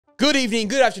Good evening,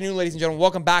 good afternoon, ladies and gentlemen.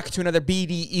 Welcome back to another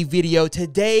BDE video.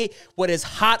 Today, what is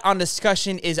hot on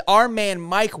discussion is our man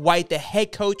Mike White, the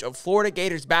head coach of Florida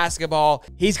Gators basketball.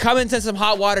 He's come into some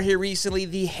hot water here recently.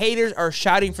 The haters are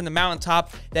shouting from the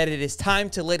mountaintop that it is time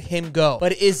to let him go.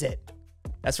 But is it?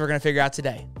 That's what we're going to figure out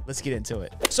today. Let's get into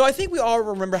it. So I think we all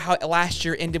remember how last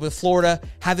year ended with Florida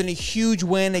having a huge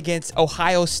win against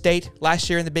Ohio State last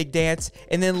year in the Big Dance,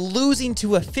 and then losing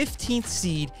to a 15th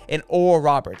seed in Oral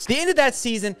Roberts. The end of that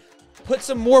season put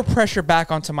some more pressure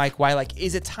back onto Mike White. Like,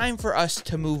 is it time for us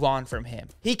to move on from him?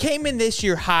 He came in this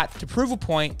year hot to prove a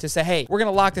point, to say, hey, we're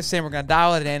going to lock this in. We're going to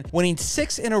dial it in, winning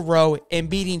 6 in a row and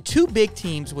beating 2 big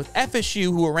teams with FSU,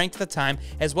 who were ranked at the time,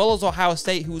 as well as Ohio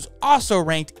State, who was also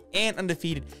ranked and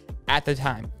undefeated at the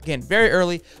time. Again, very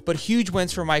early, but huge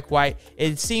wins for Mike White.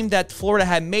 It seemed that Florida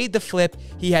had made the flip.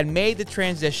 He had made the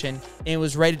transition and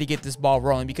was ready to get this ball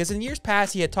rolling, because in years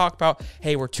past, he had talked about,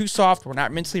 hey, we're too soft. We're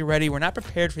not mentally ready. We're not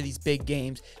prepared for these big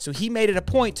games. So he made it a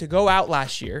point to go out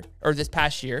last year, or this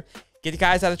past year, get the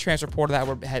guys out of the transfer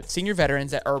portal that had senior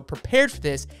veterans that are prepared for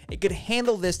this and could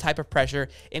handle this type of pressure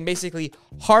and basically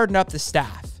harden up the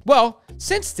staff. Well,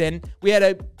 since then, we had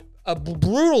a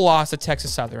brutal loss to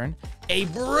Texas Southern, a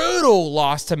brutal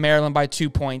loss to Maryland by 2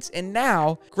 points, and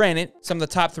now, granted, some of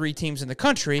the top 3 teams in the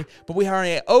country, but we are on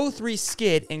a 0-3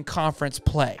 skid in conference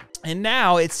play. And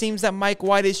now it seems that Mike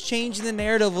White is changing the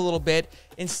narrative a little bit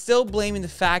and still blaming the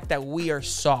fact that we are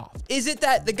soft. Is it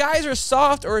that the guys are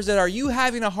soft, or is it, are you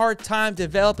having a hard time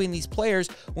developing these players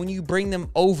when you bring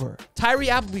them over? Tyree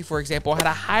Appleby, for example, had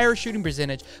a higher shooting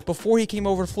percentage before he came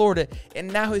over to Florida,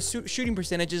 and now his shooting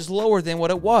percentage is lower than what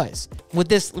it was. With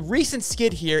this recent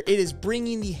skid here, it is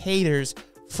bringing the haters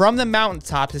from the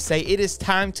mountaintop to say it is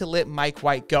time to let Mike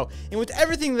White go. And with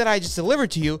everything that I just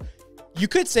delivered to you, you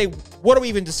could say, what are we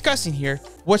even discussing here?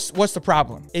 What's the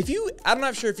problem? I'm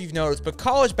not sure if you've noticed, but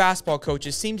college basketball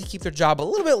coaches seem to keep their job a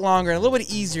little bit longer and a little bit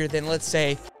easier than, let's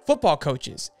say, football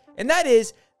coaches. And that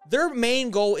is, their main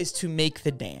goal is to make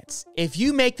the dance. If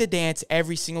you make the dance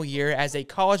every single year as a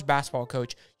college basketball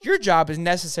coach, your job is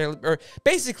necessarily, or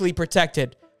basically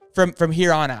protected from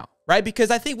here on out. Right?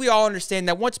 Because I think we all understand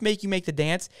that once you make the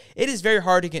dance, it is very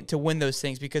hard to get to win those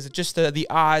things because of just the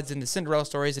odds and the Cinderella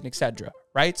stories and etc.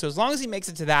 Right? So as long as he makes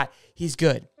it to that, he's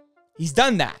good. He's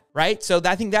done that, right? So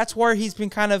I think that's where he's been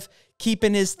kind of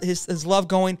keeping his love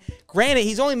going. Granted,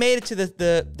 he's only made it to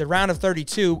the round of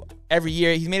 32 every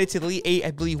year. He's made it to the Elite 8,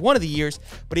 I believe, one of the years,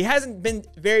 but he hasn't been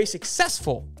very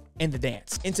successful in the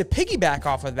dance. And to piggyback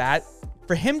off of that,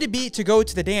 for him to go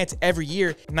to the dance every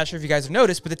year, I'm not sure if you guys have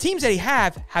noticed, but the teams that he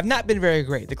have not been very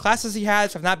great. The classes he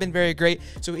has have not been very great.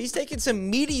 So he's taken some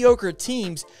mediocre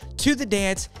teams to the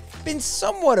dance, been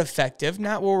somewhat effective,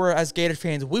 not where we're, as Gator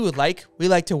fans, we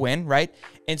like to win, right?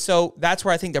 And so that's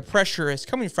where I think the pressure is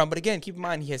coming from. But again, keep in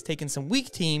mind, he has taken some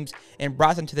weak teams and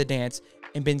brought them to the dance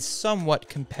and been somewhat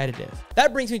competitive.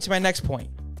 That brings me to my next point,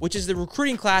 which is the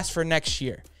recruiting class for next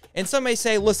year. And some may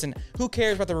say, listen, who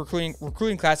cares about the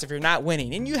recruiting class if you're not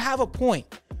winning? And you have a point.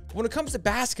 When it comes to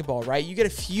basketball, right, you get a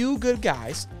few good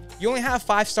guys. You only have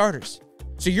 5 starters.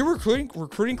 So your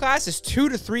recruiting class is 2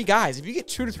 to 3 guys. If you get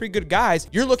 2 to 3 good guys,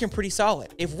 you're looking pretty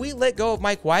solid. If we let go of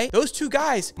Mike White, those 2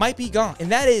 guys might be gone.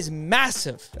 And that is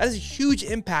massive. That is a huge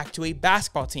impact to a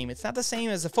basketball team. It's not the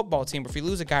same as a football team. If you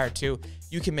lose a guy or 2,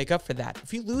 you can make up for that.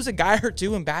 If you lose a guy or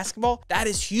 2 in basketball, that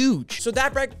is huge. So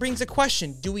that brings a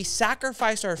question. Do we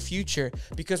sacrifice our future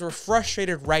because we're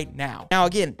frustrated right now? Now,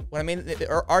 again,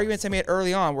 the arguments I made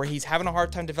early on where he's having a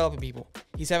hard time developing people.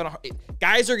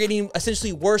 Guys are getting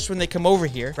essentially worse when they come over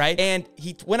here, right? And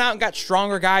he went out and got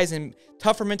stronger guys and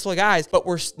tougher mental guys, but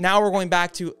now we're going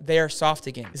back to they are soft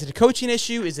again. Is it a coaching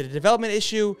issue? Is it a development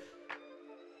issue?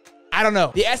 I don't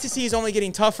know. The SEC is only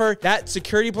getting tougher. That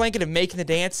security blanket of making the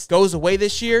dance goes away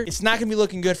this year. It's not going to be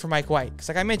looking good for Mike White. Because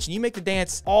like I mentioned, you make the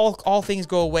dance, all things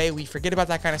go away. We forget about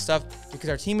that kind of stuff because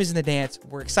our team is in the dance.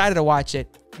 We're excited to watch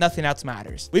it. Nothing else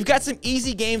matters. We've got some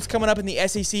easy games coming up in the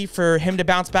SEC for him to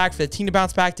bounce back, for the team to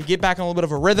bounce back, to get back on a little bit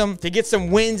of a rhythm, to get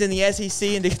some wins in the SEC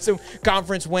and to get some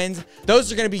conference wins. Those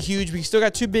are going to be huge. We still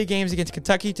got 2 big games against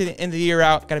Kentucky to the end of the year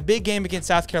out. Got a big game against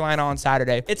South Carolina on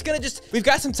Saturday. We've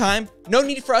got some time. No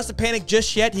need for us to panic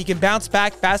just yet. He can bounce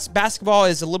back. Basketball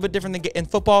is a little bit different than in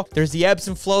football. There's the ebbs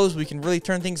and flows. We can really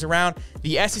turn things around.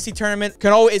 The SEC tournament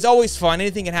is always fun.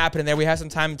 Anything can happen in there. We have some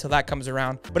time until that comes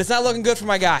around. But it's not looking good for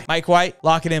my guy, Mike White.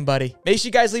 Lock it in, buddy. Make sure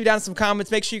you guys leave down some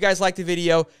comments. Make sure you guys like the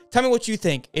video. Tell me what you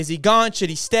think. Is he gone? Should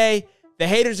he stay? The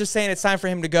haters are saying it's time for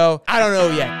him to go. I don't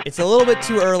know yet. It's a little bit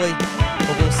too early,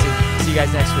 but we'll see. See you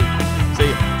guys next week.